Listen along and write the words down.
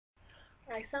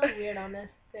I sound weird on this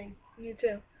thing. Me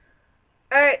too.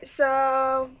 Alright,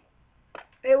 so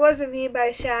It Wasn't Me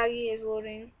by Shaggy is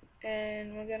loading,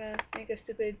 and we're gonna make a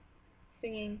stupid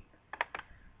singing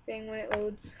thing when it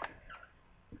loads.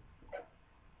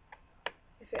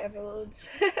 If it ever loads.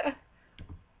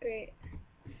 Great.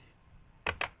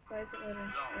 Why is it loading?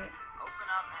 Alright.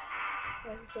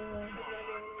 Why is it so low?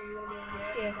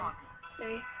 Yeah.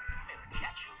 Ready?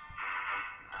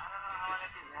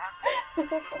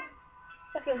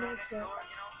 That's a nice one.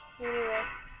 Anyway.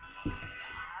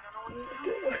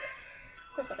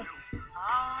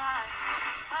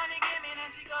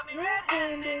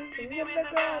 Red-handed, singing up the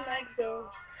ground like so.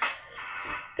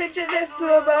 Picture this to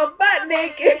about butt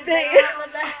naked thing.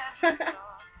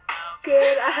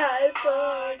 Could I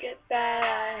forget that I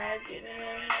had given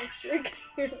her an extra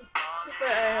kiss? But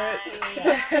I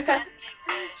hurt.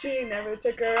 She never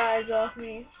took her eyes off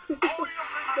me.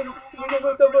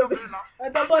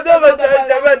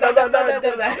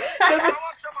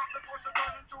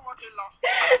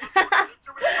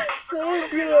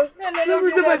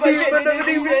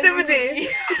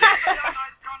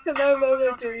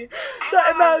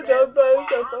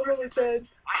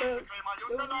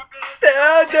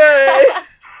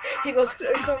 He goes,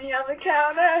 "Call me on the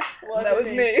counter." Well, that was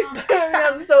me.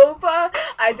 On the sofa.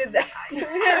 I did that. Hit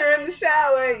her in the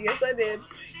shower. Yes, I did.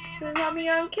 Caught me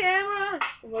on camera.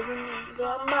 It wasn't me.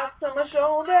 Got marks on my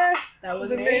shoulder. That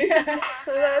wasn't me.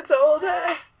 I told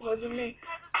her. It wasn't me.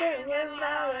 It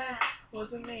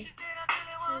wasn't me.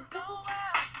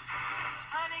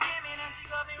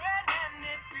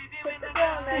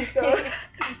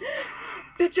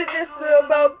 Picture this girl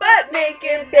about butt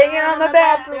naked, banging on the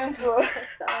bathroom floor.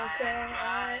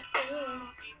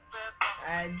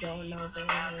 I don't know the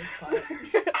English part.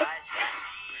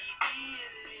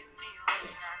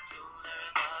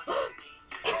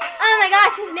 Oh my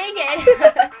gosh, she's naked!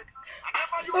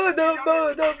 Oh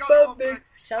no, big.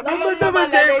 Shut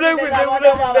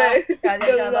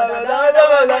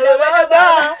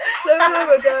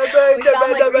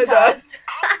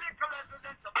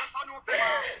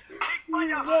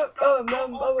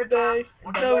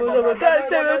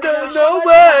No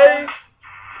way.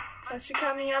 She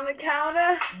caught me on the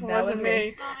counter. It wasn't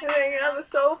me. Hanging on the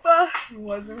sofa. It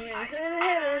wasn't me. I hit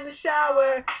her in the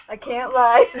shower. I can't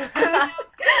lie.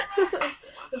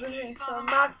 Wasn't me. Some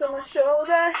marks on my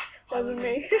shoulder. Wasn't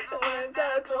me.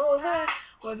 I told her.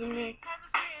 Wasn't me.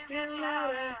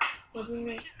 Wasn't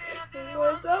me. It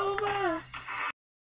was over.